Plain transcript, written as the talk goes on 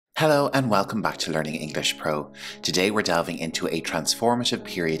Hello and welcome back to Learning English Pro. Today we're delving into a transformative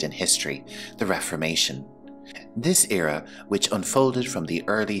period in history, the Reformation. This era, which unfolded from the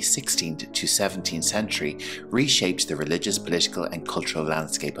early 16th to 17th century, reshaped the religious, political and cultural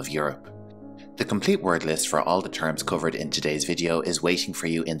landscape of Europe. The complete word list for all the terms covered in today's video is waiting for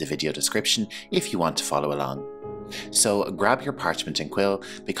you in the video description if you want to follow along. So grab your parchment and quill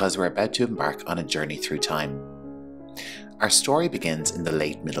because we're about to embark on a journey through time. Our story begins in the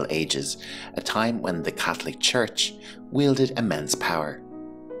late Middle Ages, a time when the Catholic Church wielded immense power.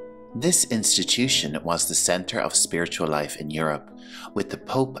 This institution was the centre of spiritual life in Europe, with the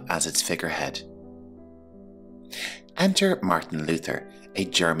Pope as its figurehead. Enter Martin Luther, a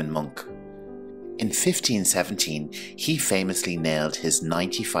German monk. In 1517, he famously nailed his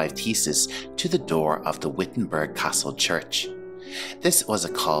 95 Theses to the door of the Wittenberg Castle Church. This was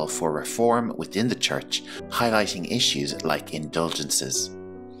a call for reform within the church, highlighting issues like indulgences.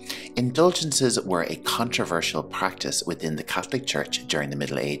 Indulgences were a controversial practice within the Catholic Church during the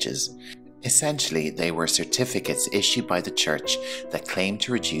Middle Ages. Essentially, they were certificates issued by the Church that claimed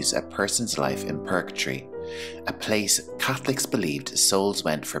to reduce a person's life in purgatory, a place Catholics believed souls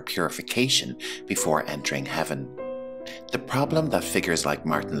went for purification before entering heaven. The problem that figures like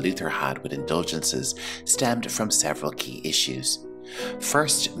Martin Luther had with indulgences stemmed from several key issues.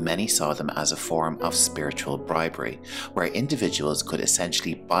 First, many saw them as a form of spiritual bribery, where individuals could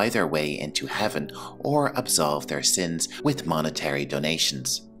essentially buy their way into heaven or absolve their sins with monetary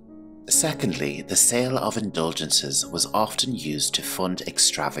donations. Secondly, the sale of indulgences was often used to fund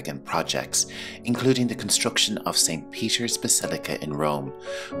extravagant projects, including the construction of St. Peter's Basilica in Rome,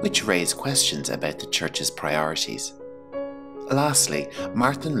 which raised questions about the Church's priorities. Lastly,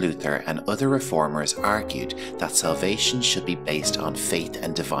 Martin Luther and other reformers argued that salvation should be based on faith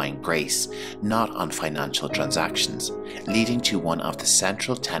and divine grace, not on financial transactions, leading to one of the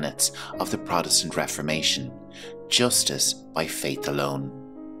central tenets of the Protestant Reformation: justice by faith alone.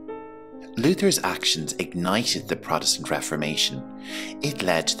 Luther's actions ignited the Protestant Reformation. It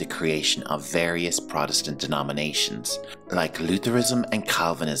led to the creation of various Protestant denominations, like Lutheranism and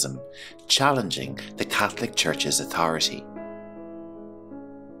Calvinism, challenging the Catholic Church's authority.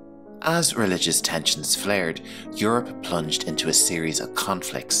 As religious tensions flared, Europe plunged into a series of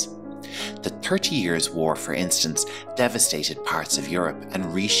conflicts. The 30 Years' War, for instance, devastated parts of Europe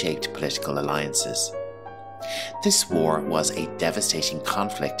and reshaped political alliances. This war was a devastating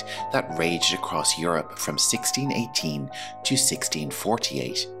conflict that raged across Europe from 1618 to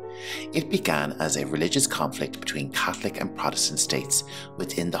 1648. It began as a religious conflict between Catholic and Protestant states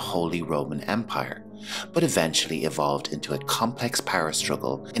within the Holy Roman Empire, but eventually evolved into a complex power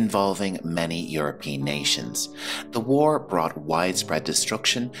struggle involving many European nations. The war brought widespread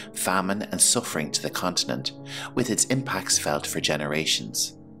destruction, famine, and suffering to the continent, with its impacts felt for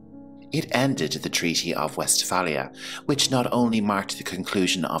generations. It ended the Treaty of Westphalia, which not only marked the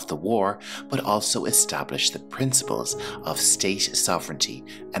conclusion of the war, but also established the principles of state sovereignty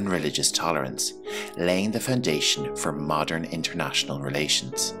and religious tolerance, laying the foundation for modern international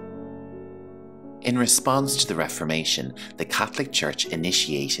relations. In response to the Reformation, the Catholic Church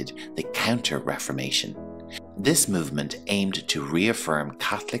initiated the Counter-Reformation. This movement aimed to reaffirm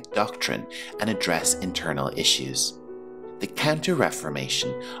Catholic doctrine and address internal issues. The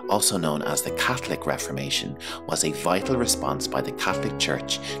Counter-Reformation, also known as the Catholic Reformation, was a vital response by the Catholic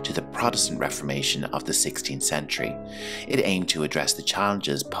Church to the Protestant Reformation of the 16th century. It aimed to address the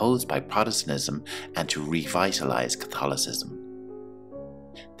challenges posed by Protestantism and to revitalize Catholicism.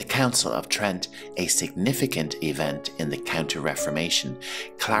 The Council of Trent, a significant event in the Counter-Reformation,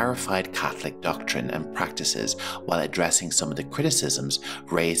 clarified Catholic doctrine and practices while addressing some of the criticisms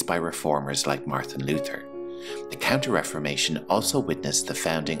raised by reformers like Martin Luther. The Counter-Reformation also witnessed the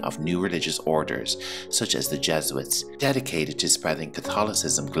founding of new religious orders, such as the Jesuits, dedicated to spreading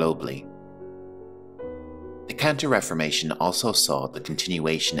Catholicism globally. The Counter-Reformation also saw the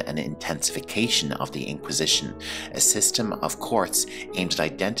continuation and intensification of the Inquisition, a system of courts aimed at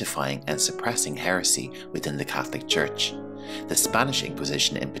identifying and suppressing heresy within the Catholic Church. The Spanish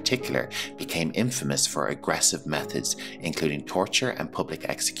Inquisition in particular became infamous for aggressive methods, including torture and public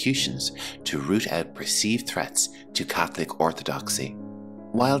executions, to root out perceived threats to Catholic orthodoxy.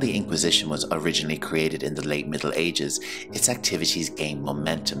 While the Inquisition was originally created in the late Middle Ages, its activities gained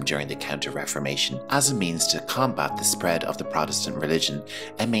momentum during the Counter-Reformation as a means to combat the spread of the Protestant religion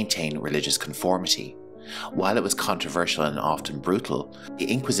and maintain religious conformity. While it was controversial and often brutal, the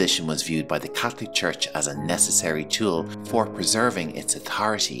Inquisition was viewed by the Catholic Church as a necessary tool for preserving its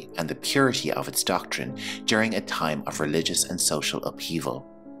authority and the purity of its doctrine during a time of religious and social upheaval.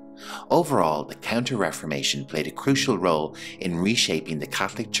 Overall, the Counter-Reformation played a crucial role in reshaping the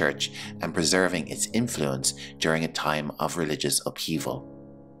Catholic Church and preserving its influence during a time of religious upheaval.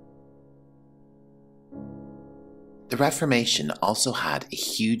 The Reformation also had a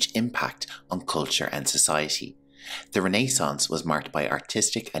huge impact on culture and society. The Renaissance was marked by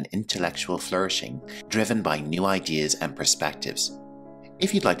artistic and intellectual flourishing, driven by new ideas and perspectives.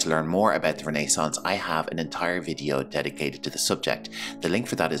 If you'd like to learn more about the Renaissance, I have an entire video dedicated to the subject. The link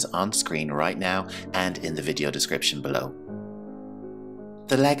for that is on screen right now and in the video description below.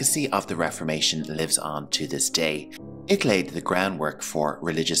 The legacy of the Reformation lives on to this day. It laid the groundwork for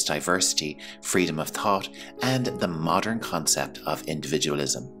religious diversity, freedom of thought, and the modern concept of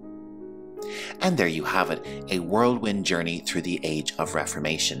individualism. And there you have it, a whirlwind journey through the Age of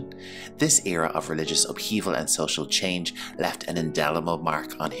Reformation. This era of religious upheaval and social change left an indelible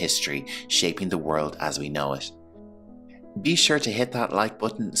mark on history, shaping the world as we know it. Be sure to hit that like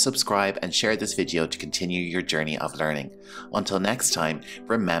button, subscribe, and share this video to continue your journey of learning. Until next time,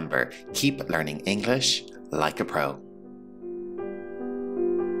 remember, keep learning English like a pro.